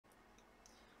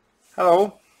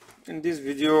Hello, in this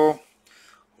video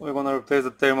we're gonna replace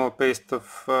the thermal paste of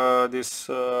this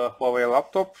Huawei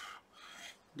laptop.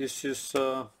 This is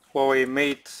Huawei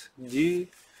Mate D.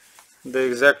 The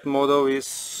exact model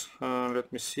is,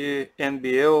 let me see,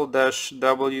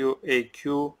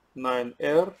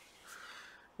 NBL-WAQ9R.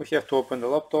 We have to open the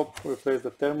laptop, replace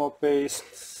the thermal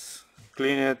paste,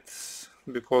 clean it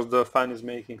because the fan is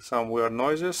making some weird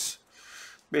noises.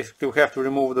 Basically we have to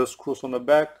remove the screws on the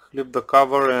back, lift the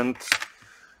cover, and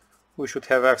we should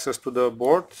have access to the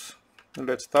board.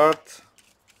 Let's start.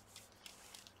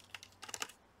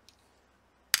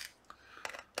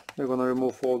 We're gonna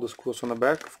remove all the screws on the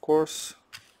back, of course.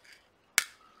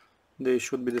 They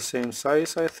should be the same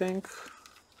size, I think.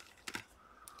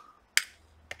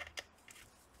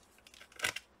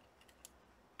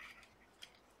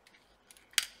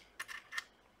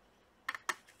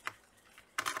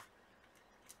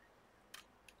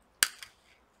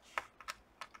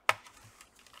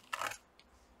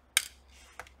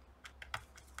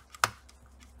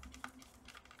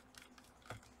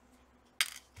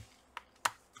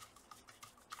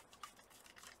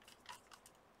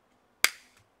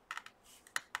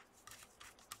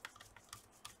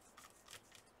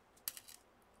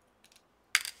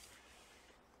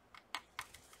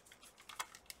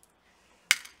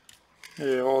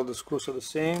 Yeah, all the screws are the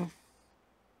same.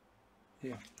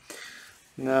 Yeah.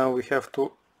 Now we have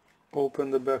to open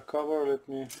the back cover. Let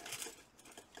me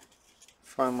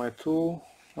find my tool,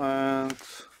 and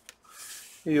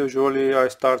usually I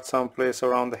start someplace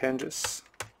around the hinges,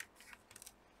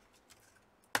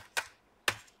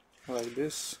 like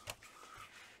this.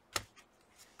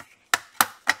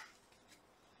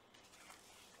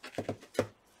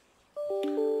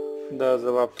 That's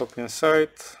the laptop inside.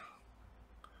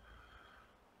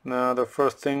 Now the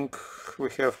first thing we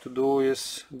have to do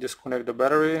is disconnect the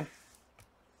battery.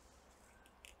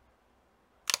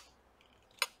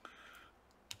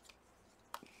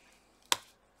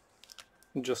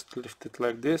 Just lift it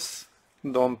like this,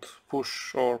 don't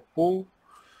push or pull.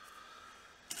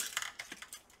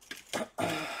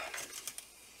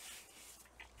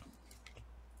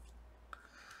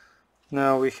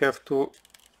 Now we have to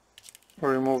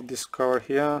remove this cover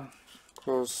here,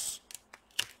 because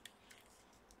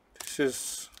this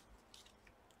is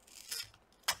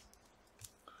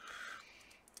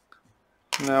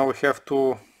now we have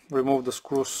to remove the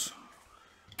screws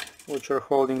which are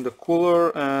holding the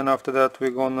cooler, and after that we're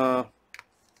gonna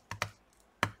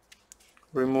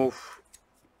remove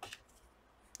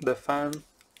the fan.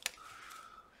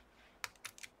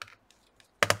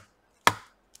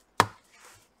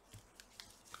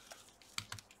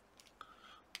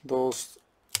 Those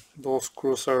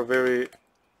screws are very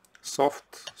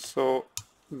soft, so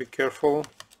be careful.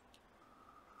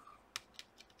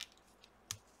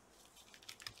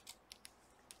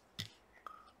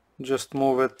 Just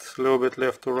move it a little bit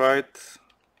left to right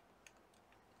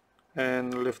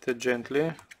and lift it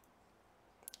gently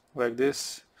like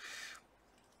this.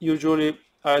 Usually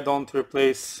I don't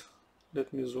replace,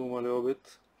 let me zoom a little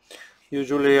bit.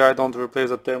 Usually I don't replace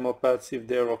the thermal pads if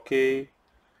they're okay.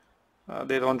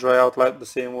 They don't dry out like the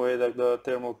same way like the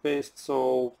thermal paste,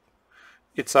 so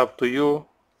it's up to you.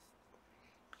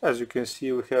 As you can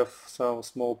see, we have some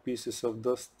small pieces of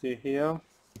dust here.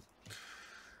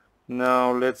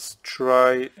 Now let's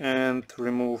try and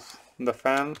remove the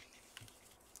fan.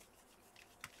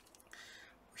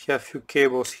 We have a few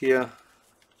cables here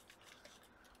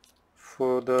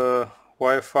for the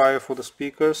Wi-Fi, for the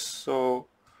speakers, so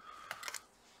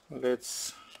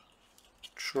let's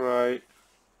try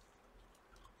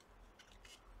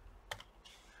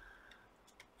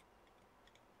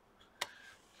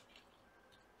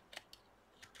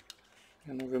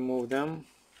and remove them.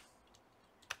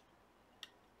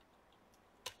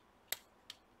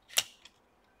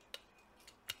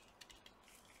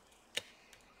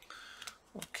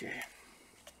 Okay.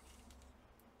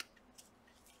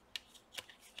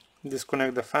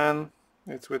 Disconnect the fan.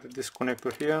 It's with the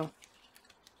disconnector here,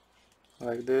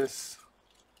 like this.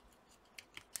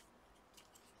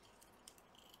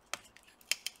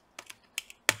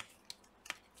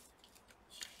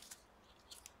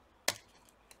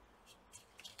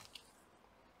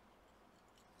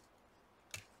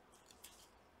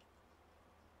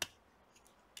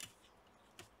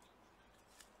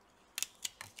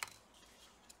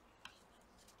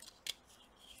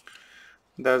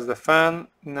 That's the fan.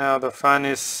 Now the fan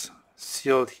is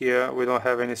sealed here, we don't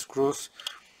have any screws,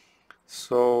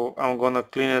 so I'm gonna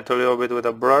clean it a little bit with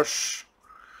a brush.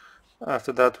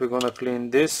 After that we're gonna clean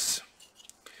this,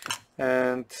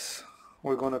 and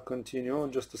we're gonna continue.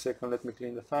 Just a second, let me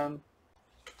clean the fan.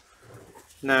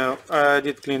 Now I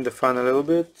did clean the fan a little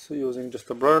bit using just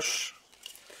a brush.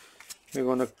 We're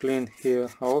gonna clean here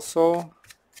also,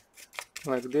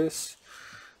 like this.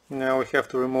 Now we have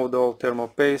to remove the old thermal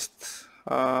paste.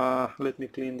 Let me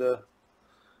clean the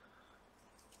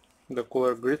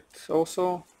cooler grit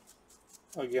also,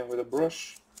 again with a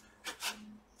brush.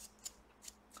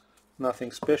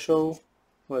 Nothing special,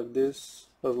 like this,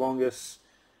 as long as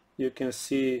you can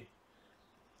see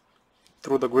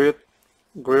through the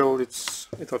grill, it's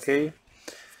okay.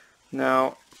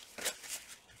 Now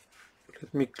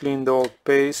let me clean the old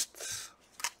paste.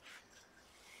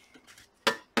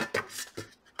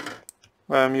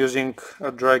 I'm using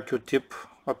a dry Q-tip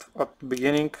at the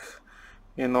beginning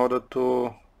in order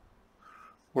to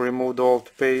remove the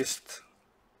old paste.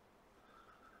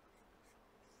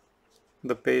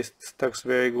 The paste sticks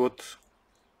very good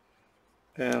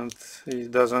and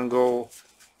it doesn't go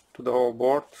to the whole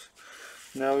board.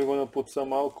 Now we're gonna put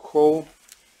some alcohol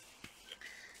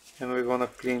and we're gonna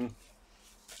clean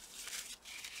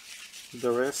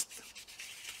the rest.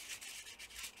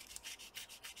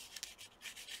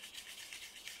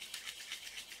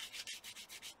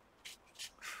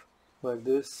 Like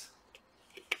this.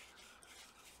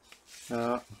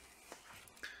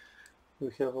 We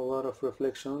have a lot of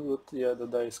reflection, but yeah, the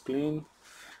dye is clean.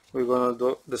 We're gonna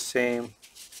do the same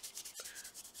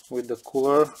with the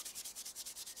cooler.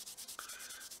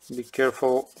 Be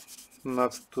careful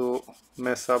not to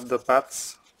mess up the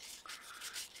pads,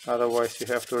 otherwise you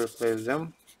have to replace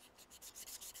them.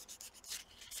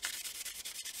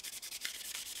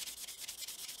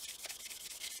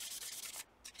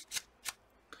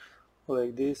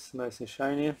 Like this, nice and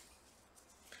shiny.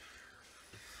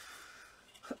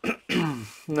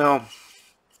 Now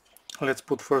let's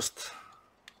put first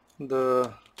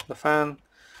the fan,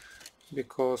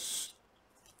 because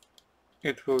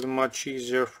it will be much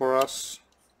easier for us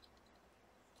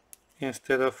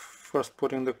instead of first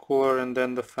putting the cooler and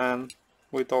then the fan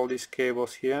with all these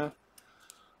cables here.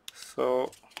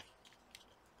 So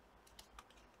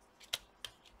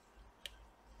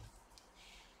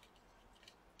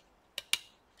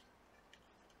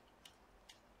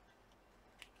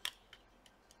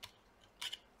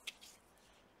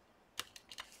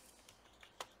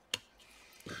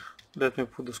let me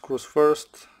put the screws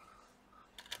first,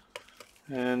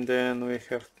 and then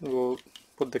we'll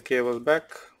put the cables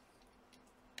back.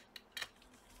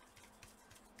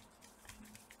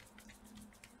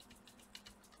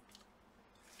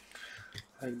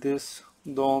 Like this.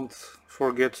 Don't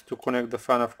forget to connect the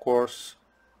fan, of course,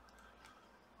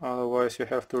 otherwise you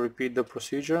have to repeat the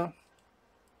procedure.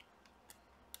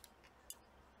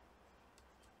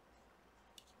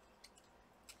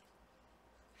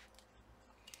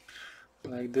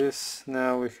 Like this.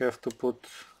 Now we have to put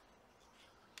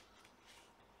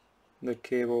the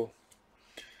cable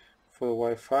for the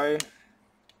Wi-Fi,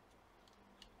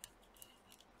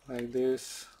 like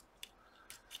this.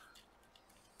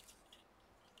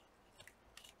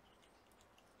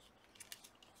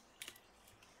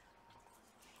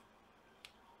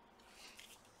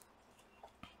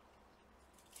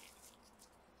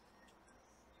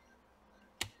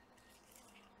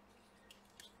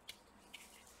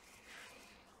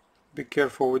 Be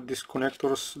careful with these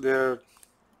connectors, they're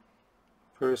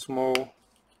very small,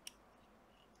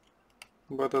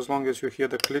 but as long as you hear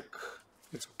the click,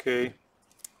 it's okay.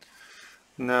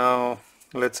 Now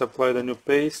let's apply the new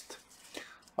paste.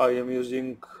 I am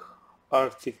using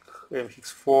Arctic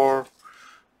MX4,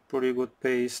 pretty good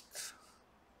paste.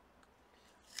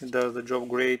 It does the job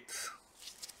great.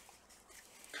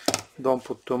 Don't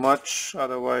put too much,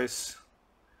 otherwise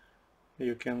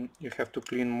you have to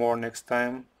clean more next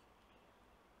time.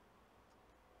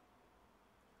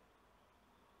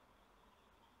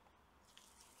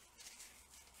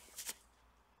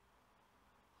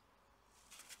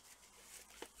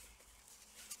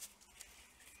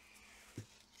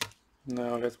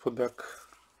 Now let's put back.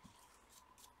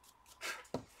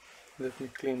 Let me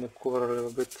clean the cooler a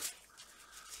little bit.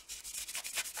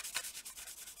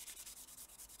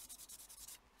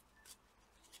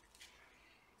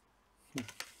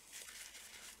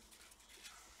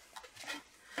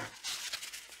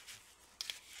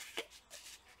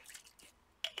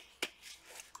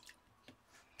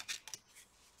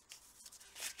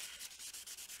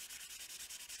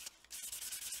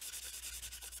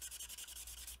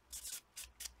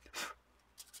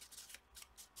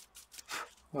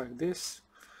 Like this.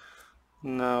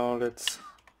 Now let's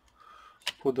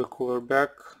put the cooler back.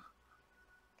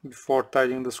 Before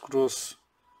tightening the screws,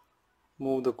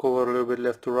 move the cooler a little bit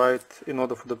left to right in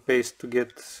order for the paste to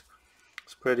get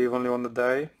spread evenly on the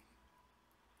die.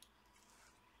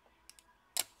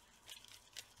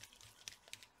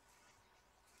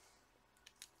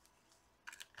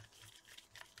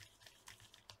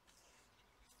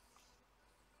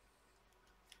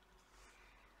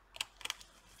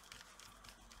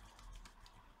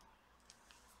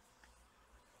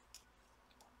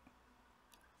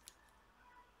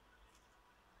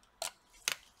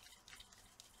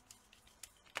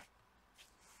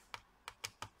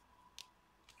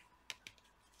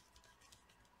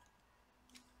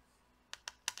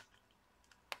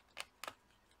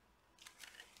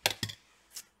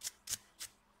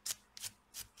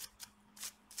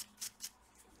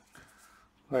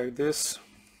 like this.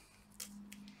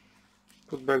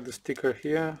 Put back the sticker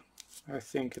here. I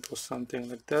think it was something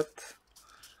like that.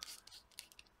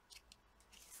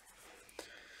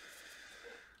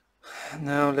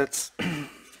 Now let's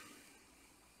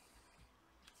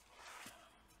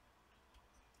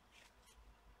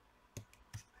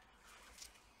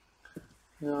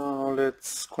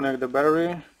connect the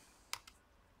battery.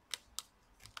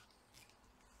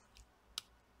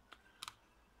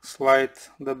 Slide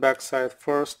the back side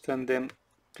first and then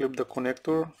clip the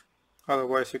connector,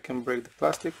 otherwise you can break the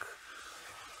plastic.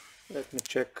 Let me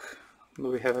check, do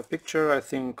we have a picture? I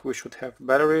think we should have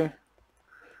battery.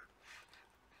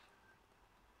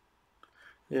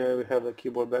 Yeah, we have the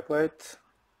keyboard backlight.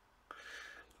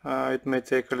 It may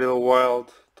take a little while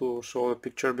to show the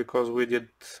picture because we did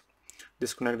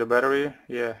disconnect the battery.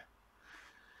 Yeah,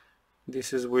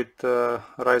 this is with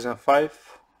Ryzen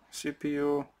 5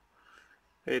 CPU,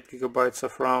 8 GB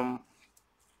of RAM.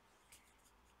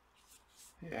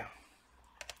 Yeah,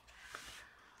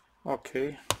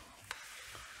 okay.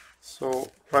 So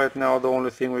right now the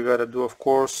only thing we gotta do, of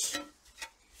course,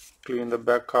 clean the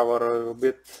back cover a little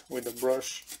bit with a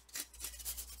brush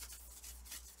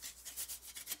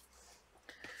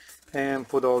and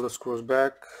put all the screws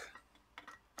back.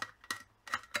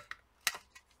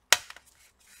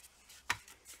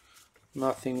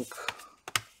 Nothing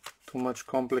too much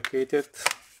complicated,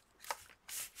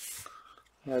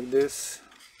 like this.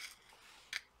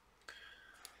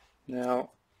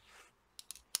 Now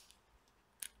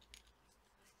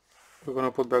we're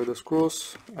gonna put back the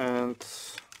screws and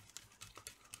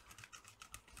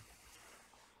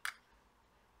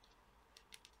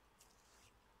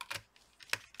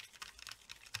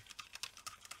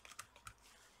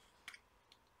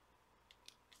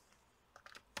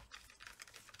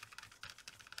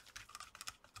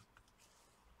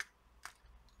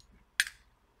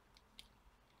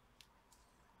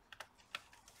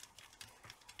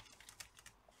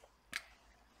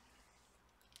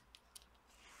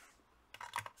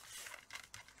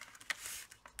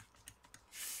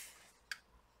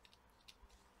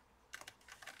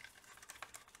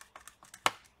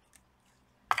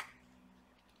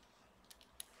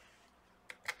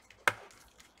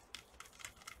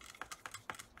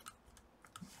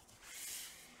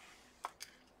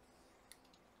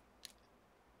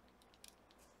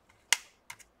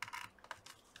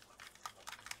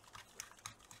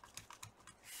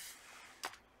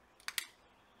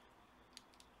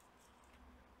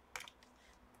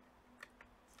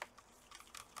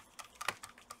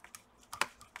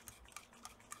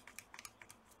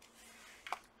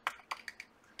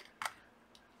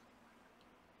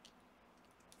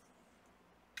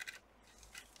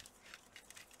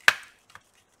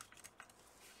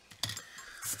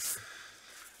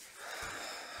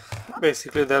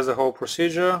basically that's the whole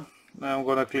procedure. Now I'm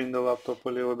gonna clean the laptop a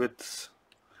little bit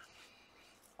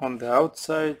on the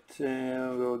outside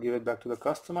and we'll give it back to the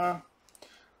customer.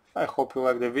 I hope you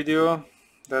like the video.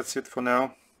 That's it for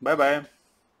now. Bye bye.